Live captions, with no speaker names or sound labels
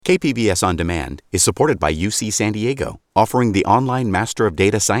KPBS On Demand is supported by UC San Diego, offering the online Master of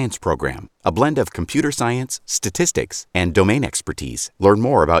Data Science program, a blend of computer science, statistics, and domain expertise. Learn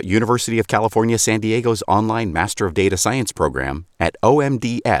more about University of California San Diego's online Master of Data Science program at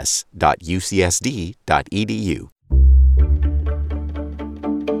omds.ucsd.edu.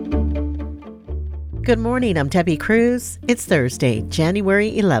 Good morning, I'm Debbie Cruz. It's Thursday,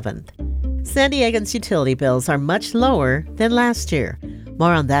 January 11th. San Diegans' utility bills are much lower than last year.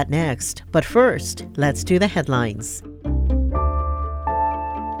 More on that next. But first, let's do the headlines.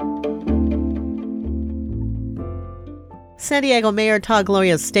 San Diego Mayor Todd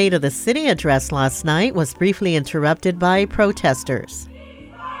Gloria's State of the City address last night was briefly interrupted by protesters.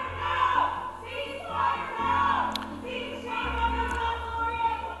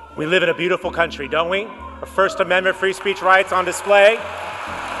 We live in a beautiful country, don't we? Our First Amendment free speech rights on display.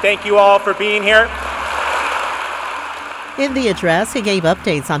 Thank you all for being here. In the address, he gave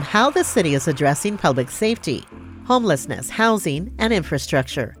updates on how the city is addressing public safety, homelessness, housing, and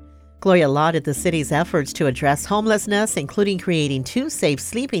infrastructure. Gloria lauded the city's efforts to address homelessness, including creating 2 safe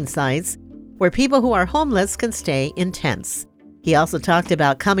sleeping sites where people who are homeless can stay in tents. He also talked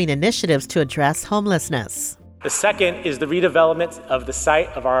about coming initiatives to address homelessness. The second is the redevelopment of the site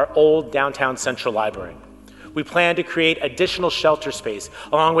of our old downtown Central Library. We plan to create additional shelter space,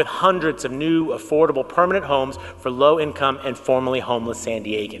 along with hundreds of new, affordable, permanent homes for low-income and formerly homeless San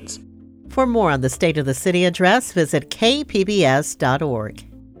Diegans. For more on the State of the City address, visit kpbs.org.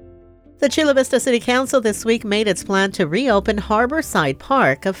 The Chula Vista City Council this week made its plan to reopen Harborside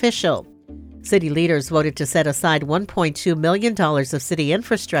Park official. City leaders voted to set aside $1.2 million of city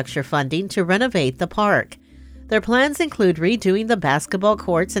infrastructure funding to renovate the park. Their plans include redoing the basketball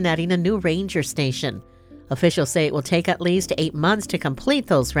courts and adding a new ranger station. Officials say it will take at least 8 months to complete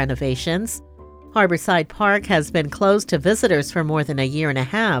those renovations. Harborside Park has been closed to visitors for more than a year and a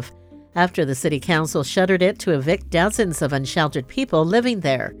half after the city council shuttered it to evict dozens of unsheltered people living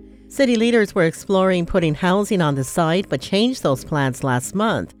there. City leaders were exploring putting housing on the site but changed those plans last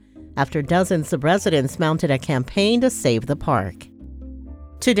month after dozens of residents mounted a campaign to save the park.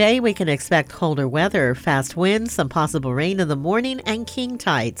 Today, we can expect colder weather, fast winds, some possible rain in the morning, and king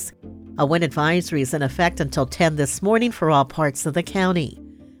tides. A wind advisory is in effect until 10 this morning for all parts of the county.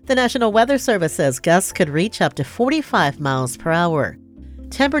 The National Weather Service says gusts could reach up to 45 miles per hour.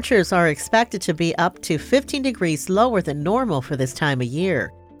 Temperatures are expected to be up to 15 degrees lower than normal for this time of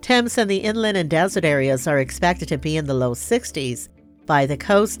year. Temps in the inland and desert areas are expected to be in the low 60s. By the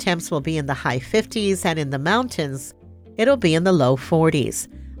coast, temps will be in the high 50s, and in the mountains, it'll be in the low 40s.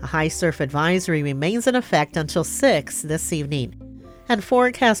 A high surf advisory remains in effect until 6 this evening. And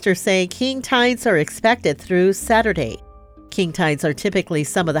forecasters say king tides are expected through Saturday. King tides are typically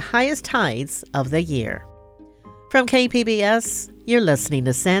some of the highest tides of the year. From KPBS, you're listening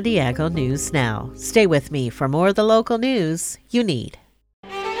to San Diego News Now. Stay with me for more of the local news you need.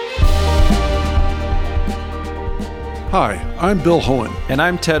 Hi, I'm Bill Hohen. And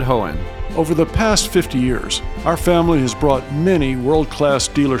I'm Ted Hohen. Over the past 50 years, our family has brought many world-class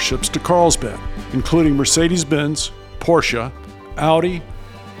dealerships to Carlsbad, including Mercedes-Benz, Porsche, Audi,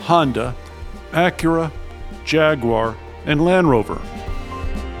 Honda, Acura, Jaguar, and Land Rover.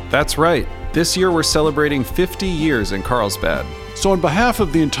 That's right. This year we're celebrating 50 years in Carlsbad. So on behalf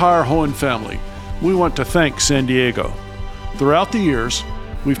of the entire Hohen family, we want to thank San Diego. Throughout the years,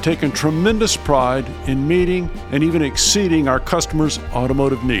 we've taken tremendous pride in meeting and even exceeding our customers'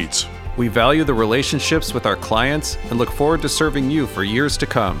 automotive needs. We value the relationships with our clients and look forward to serving you for years to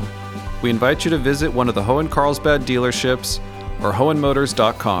come. We invite you to visit one of the Hohen Carlsbad dealerships or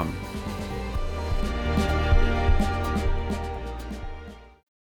hohenmotors.com.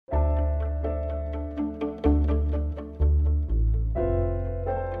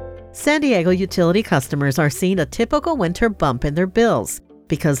 San Diego utility customers are seeing a typical winter bump in their bills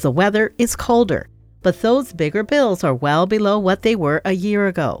because the weather is colder. But those bigger bills are well below what they were a year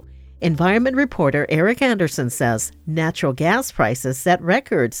ago. Environment reporter Eric Anderson says natural gas prices set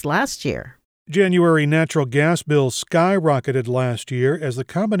records last year. January natural gas bills skyrocketed last year as the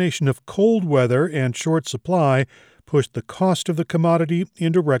combination of cold weather and short supply pushed the cost of the commodity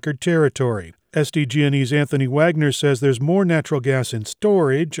into record territory. SDG&E's Anthony Wagner says there's more natural gas in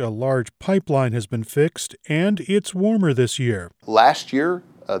storage, a large pipeline has been fixed, and it's warmer this year. Last year,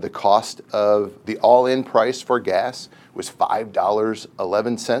 the cost of the all-in price for gas was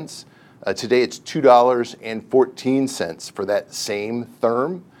 $5.11. Today it's $2.14 for that same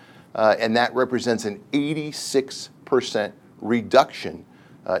therm, and that represents an 86% reduction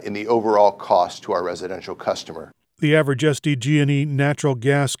in the overall cost to our residential customer. The average SDG&E natural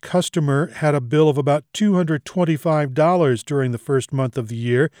gas customer had a bill of about $225 during the first month of the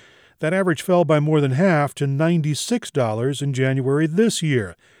year. That average fell by more than half to $96 in January this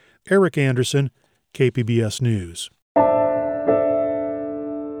year. Eric Anderson, KPBS News.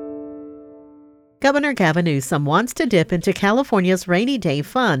 Governor Gavin Newsom wants to dip into California's rainy day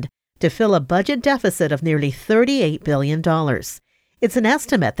fund to fill a budget deficit of nearly $38 billion. It's an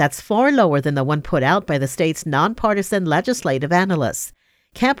estimate that's far lower than the one put out by the state's nonpartisan legislative analysts.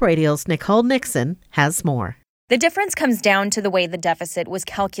 Cap Radio's Nicole Nixon has more. The difference comes down to the way the deficit was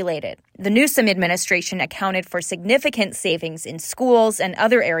calculated. The Newsom administration accounted for significant savings in schools and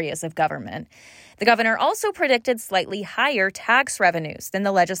other areas of government. The governor also predicted slightly higher tax revenues than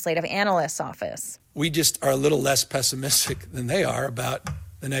the legislative analyst's office. We just are a little less pessimistic than they are about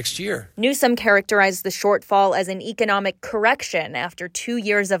the next year. Newsom characterized the shortfall as an economic correction after 2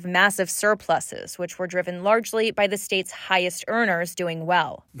 years of massive surpluses, which were driven largely by the state's highest earners doing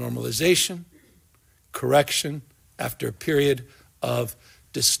well. Normalization, correction after a period of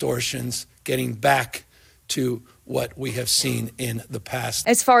distortions, getting back to what we have seen in the past.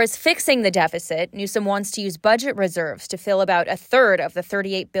 As far as fixing the deficit, Newsom wants to use budget reserves to fill about a third of the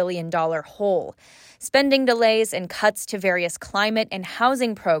 $38 billion hole. Spending delays and cuts to various climate and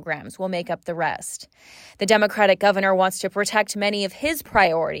housing programs will make up the rest. The Democratic governor wants to protect many of his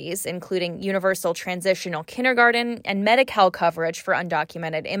priorities, including universal transitional kindergarten and Medi-Cal coverage for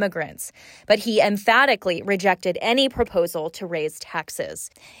undocumented immigrants. But he emphatically rejected any proposal to raise taxes.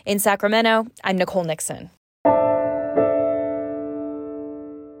 In Sacramento, I'm Nicole Nixon.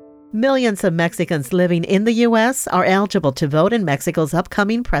 Millions of Mexicans living in the U.S. are eligible to vote in Mexico's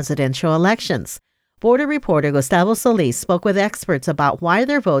upcoming presidential elections. Border reporter Gustavo Solis spoke with experts about why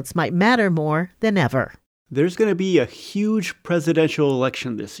their votes might matter more than ever. There's going to be a huge presidential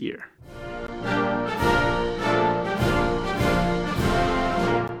election this year.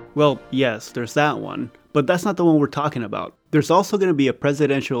 Well, yes, there's that one, but that's not the one we're talking about. There's also going to be a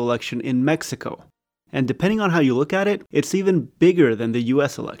presidential election in Mexico. And depending on how you look at it, it's even bigger than the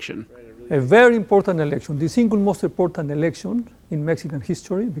U.S. election. A very important election, the single most important election in Mexican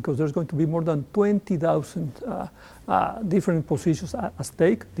history, because there's going to be more than 20,000 different positions at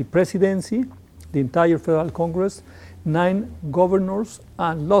stake. The presidency, the entire federal Congress, 9 governors,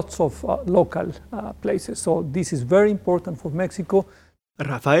 and lots of local places. So this is very important for Mexico.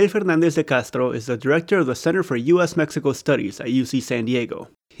 Rafael Fernández de Castro is the director of the Center for U.S.-Mexico Studies at UC San Diego.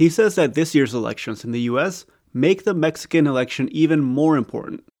 He says that this year's elections in the U.S. make the Mexican election even more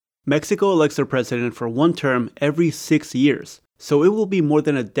important. Mexico elects their president for one term every 6 years, so it will be more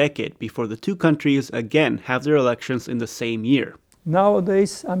than a decade before the two countries again have their elections in the same year.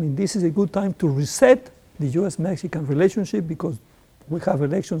 Nowadays, this is a good time to reset the U.S.-Mexican relationship because we have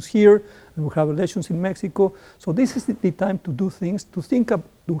elections here and we have elections in Mexico. So this is the time to do things, to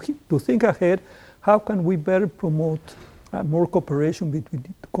think ahead. How can we better promote more cooperation between the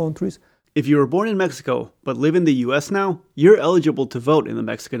two countries? If you were born in Mexico but live in the U.S. now, you're eligible to vote in the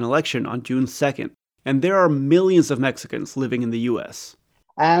Mexican election on June 2nd. And there are millions of Mexicans living in the U.S.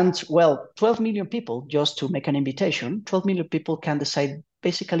 And, 12 million people, just to make an invitation, 12 million people can decide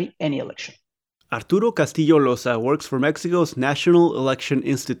basically any election. Arturo Castillo Loza works for Mexico's National Election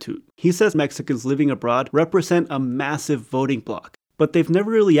Institute. He says Mexicans living abroad represent a massive voting bloc, but they've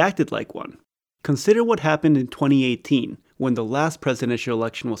never really acted like one. Consider what happened in 2018, when the last presidential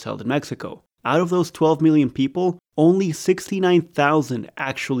election was held in Mexico. Out of those 12 million people, only 69,000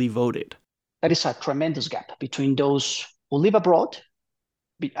 actually voted. There is a tremendous gap between those who live abroad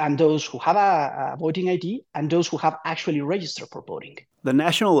and those who have a voting ID and those who have actually registered for voting. The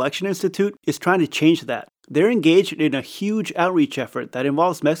National Election Institute is trying to change that. They're engaged in a huge outreach effort that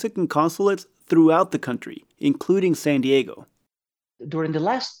involves Mexican consulates throughout the country, including San Diego. During the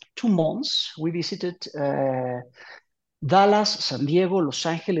last 2 months, we visited Dallas, San Diego, Los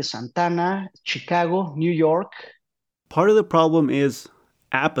Angeles, Santa Ana, Chicago, New York. Part of the problem is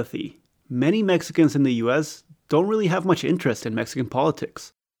apathy. Many Mexicans in the U.S. don't really have much interest in Mexican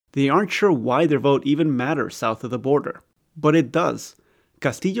politics. They aren't sure why their vote even matters south of the border. But it does.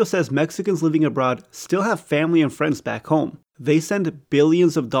 Castillo says Mexicans living abroad still have family and friends back home. They send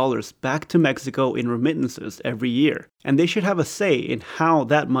billions of dollars back to Mexico in remittances every year, and they should have a say in how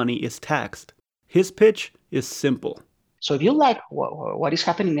that money is taxed. His pitch is simple. So if you like what is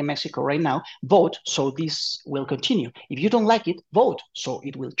happening in Mexico right now, vote so this will continue. If you don't like it, vote so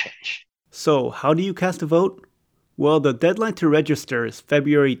it will change. So how do you cast a vote? Well, the deadline to register is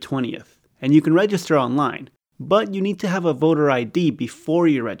February 20th, and you can register online, but you need to have a voter ID before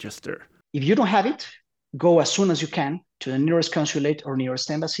you register. If you don't have it, go as soon as you can to the nearest consulate or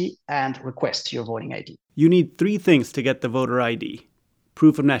nearest embassy and request your voting ID. You need 3 things to get the voter ID: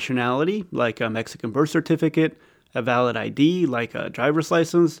 proof of nationality, like a Mexican birth certificate, a valid ID, like a driver's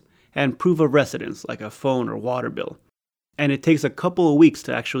license, and proof of residence, like a phone or water bill. And it takes a couple of weeks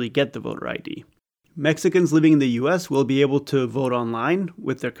to actually get the voter ID. Mexicans living in the U.S. will be able to vote online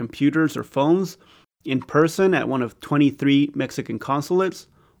with their computers or phones, in person at one of 23 Mexican consulates,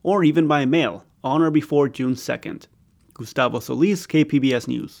 or even by mail on or before June 2nd. Gustavo Solis, KPBS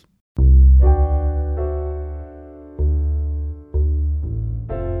News.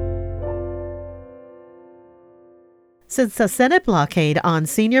 Since the Senate blockade on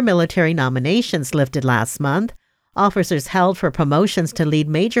senior military nominations lifted last month, officers held for promotions to lead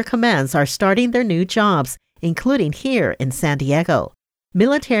major commands are starting their new jobs, including here in San Diego.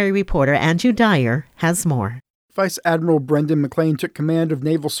 Military reporter Andrew Dyer has more. Vice Admiral Brendan McLean took command of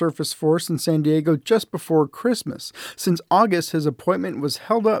Naval Surface Force in San Diego just before Christmas. Since August, his appointment was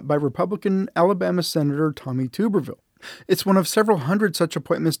held up by Republican Alabama Senator Tommy Tuberville. It's one of several hundred such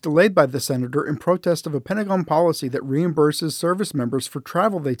appointments delayed by the senator in protest of a Pentagon policy that reimburses service members for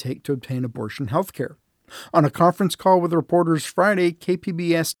travel they take to obtain abortion health care. On a conference call with reporters Friday,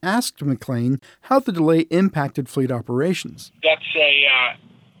 KPBS asked McLean how the delay impacted fleet operations. That's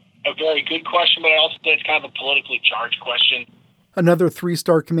a very good question, but I also think it's kind of a politically charged question. Another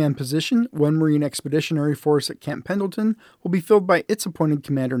 3-star command position, 1 Marine Expeditionary Force at Camp Pendleton, will be filled by its appointed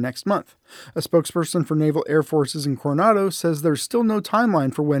commander next month. A spokesperson for Naval Air Forces in Coronado says there's still no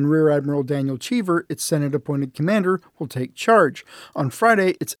timeline for when Rear Admiral Daniel Cheever, its Senate-appointed commander, will take charge. On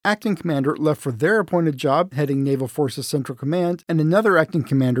Friday, its acting commander left for their appointed job, heading Naval Forces Central Command, and another acting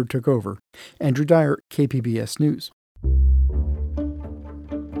commander took over. Andrew Dyer, KPBS News.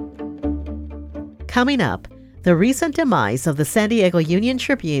 Coming up, the recent demise of the San Diego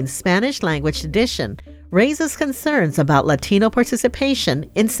Union-Tribune Spanish-language edition raises concerns about Latino participation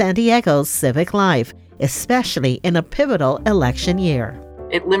in San Diego's civic life, especially in a pivotal election year.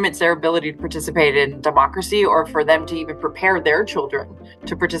 It limits their ability to participate in democracy or for them to even prepare their children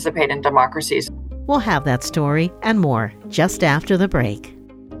to participate in democracies. We'll have that story and more just after the break.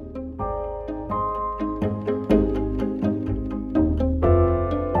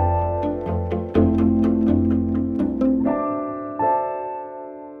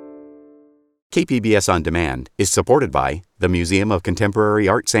 KPBS On Demand is supported by the Museum of Contemporary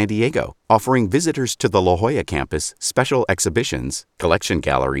Art San Diego, offering visitors to the La Jolla campus special exhibitions, collection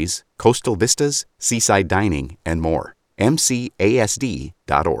galleries, coastal vistas, seaside dining, and more.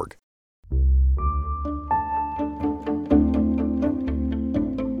 mcasd.org.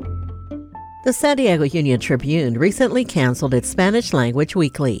 The San Diego Union-Tribune recently canceled its Spanish-language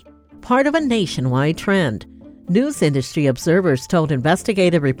weekly, part of a nationwide trend. News industry observers told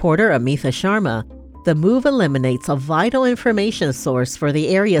investigative reporter Amitha Sharma the move eliminates a vital information source for the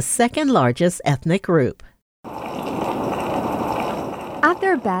area's second-largest ethnic group. At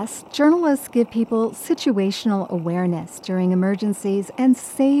their best, journalists give people situational awareness during emergencies and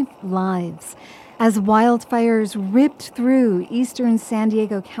save lives. As wildfires ripped through eastern San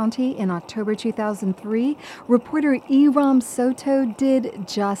Diego County in October 2003, reporter Iram Soto did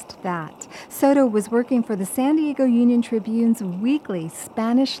just that. Soto was working for the San Diego Union-Tribune's weekly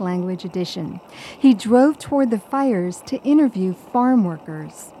Spanish-language edition. He drove toward the fires to interview farm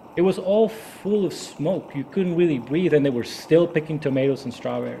workers. It was all full of smoke. You couldn't really breathe, and they were still picking tomatoes and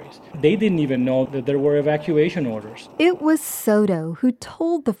strawberries. They didn't even know that there were evacuation orders. It was Soto who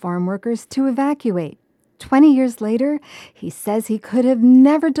told the farm workers to evacuate. 20 years later, he says he could have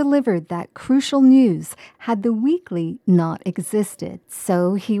never delivered that crucial news had the weekly not existed.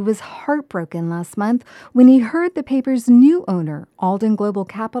 So he was heartbroken last month when he heard the paper's new owner, Alden Global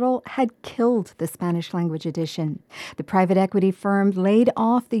Capital, had killed the Spanish-language edition. The private equity firm laid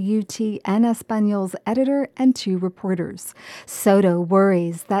off the UT en Español's editor and 2 reporters. Soto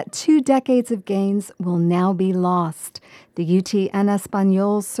worries that 2 decades of gains will now be lost. The UT en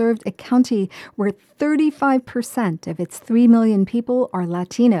Español served a county where 35% of its 3 million people are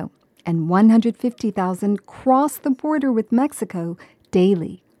Latino, and 150,000 cross the border with Mexico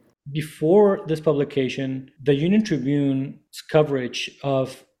daily. Before this publication, the Union-Tribune's coverage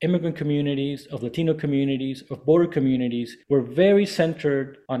of immigrant communities, of Latino communities, of border communities were very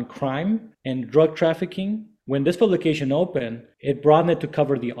centered on crime and drug trafficking. When this publication opened, it broadened it to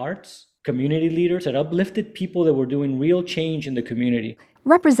cover the arts, community leaders, that uplifted people that were doing real change in the community.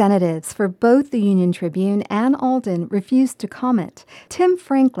 Representatives for both the Union-Tribune and Alden refused to comment. Tim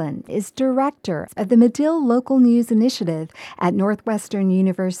Franklin is director of the Medill Local News Initiative at Northwestern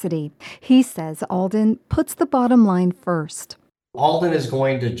University. He says Alden puts the bottom line first. Alden is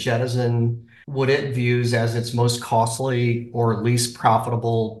going to jettison what it views as its most costly or least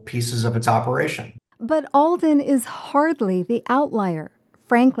profitable pieces of its operation. But Alden is hardly the outlier.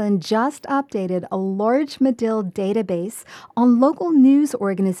 Franklin just updated a large Medill database on local news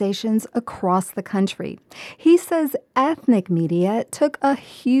organizations across the country. He says ethnic media took a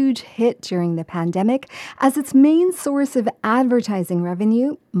huge hit during the pandemic as its main source of advertising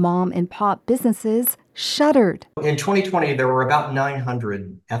revenue, mom and pop businesses, shuttered. In 2020, there were about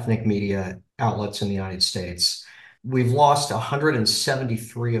 900 ethnic media outlets in the United States. We've lost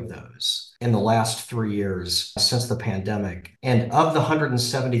 173 of those in the last 3 years since the pandemic. And of the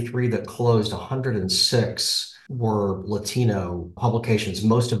 173 that closed, 106 were Latino publications,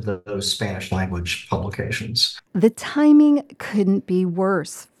 most of those Spanish language publications. The timing couldn't be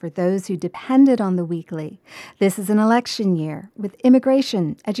worse for those who depended on the weekly. This is an election year with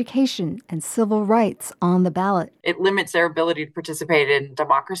immigration, education, and civil rights on the ballot. It limits their ability to participate in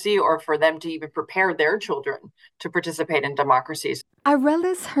democracy or for them to even prepare their children to participate in democracies.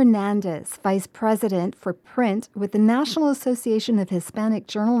 Arelis Hernandez, vice president for print with the National Association of Hispanic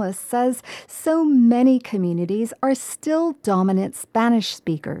Journalists, says so many communities are still dominant Spanish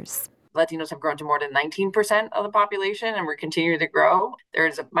speakers. Latinos have grown to more than 19% of the population, and we're continuing to grow. There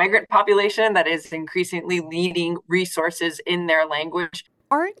is a migrant population that is increasingly needing resources in their language.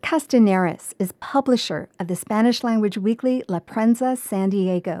 Art Castaneras is publisher of the Spanish-language weekly La Prensa San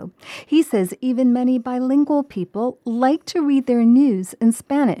Diego. He says even many bilingual people like to read their news in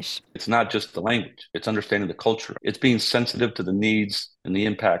Spanish. It's not just the language, it's understanding the culture. It's being sensitive to the needs and the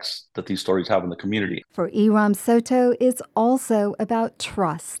impacts that these stories have in the community. For Iram Soto, it's also about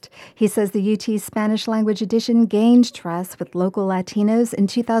trust. He says the UT Spanish language edition gained trust with local Latinos in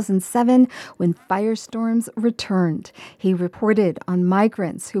 2007 when firestorms returned. He reported on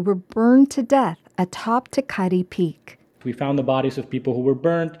migrants who were burned to death atop Tecate Peak. We found the bodies of people who were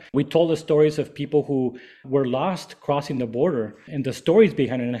burnt. We told the stories of people who were lost crossing the border and the stories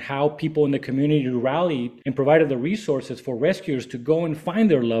behind it and how people in the community rallied and provided the resources for rescuers to go and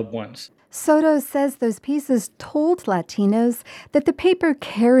find their loved ones. Soto says those pieces told Latinos that the paper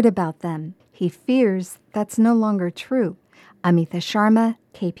cared about them. He fears that's no longer true. Amita Sharma,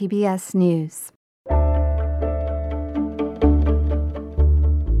 KPBS News.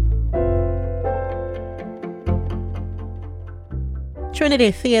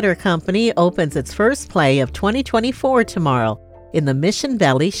 Trinity Theater Company opens its first play of 2024 tomorrow in the Mission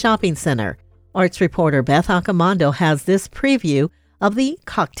Valley Shopping Center. Arts reporter Beth Accomando has this preview of the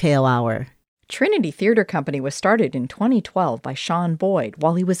Cocktail Hour. Trinity Theater Company was started in 2012 by Sean Boyd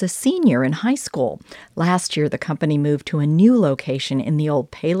while he was a senior in high school. Last year, the company moved to a new location in the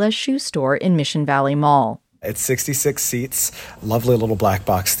old Payless shoe store in Mission Valley Mall. It's 66 seats, lovely little black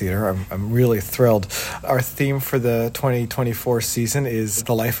box theater. I'm really thrilled. Our theme for the 2024 season is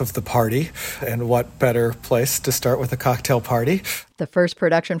the life of the party, and what better place to start with a cocktail party? The first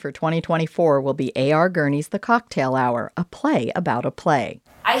production for 2024 will be A.R. Gurney's The Cocktail Hour, a play about a play.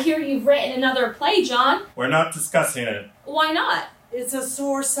 I hear you've written another play, John. We're not discussing it. Why not? It's a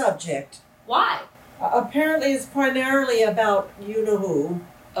sore subject. Why? Apparently it's primarily about you-know-who.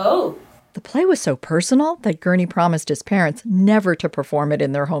 Oh. The play was so personal that Gurney promised his parents never to perform it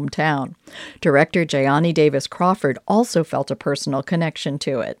in their hometown. Director Jayani Davis Crawford also felt a personal connection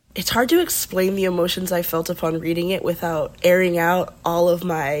to it. It's hard to explain the emotions I felt upon reading it without airing out all of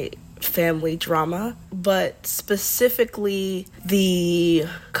my family drama, but specifically the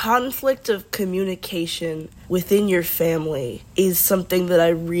conflict of communication within your family is something that I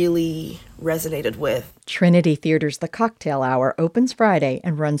really resonated with. Trinity Theater's The Cocktail Hour opens Friday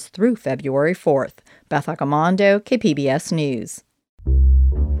and runs through February 4th. Beth Accomando, KPBS News.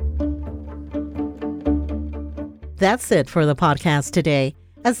 That's it for the podcast today.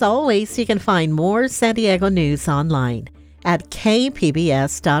 As always, you can find more San Diego news online at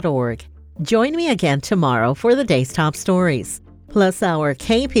kpbs.org. Join me again tomorrow for the day's top stories. Plus, our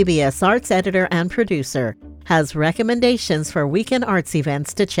KPBS arts editor and producer has recommendations for weekend arts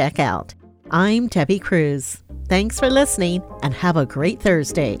events to check out. I'm Debbie Cruz. Thanks for listening and have a great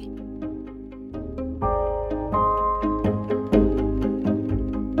Thursday.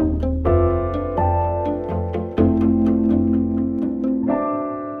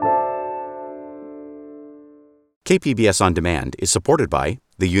 KPBS On Demand is supported by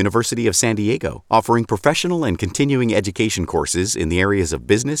the University of San Diego, offering professional and continuing education courses in the areas of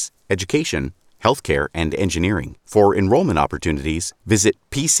business, education, healthcare, and engineering. For enrollment opportunities, visit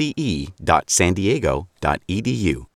pce.sandiego.edu.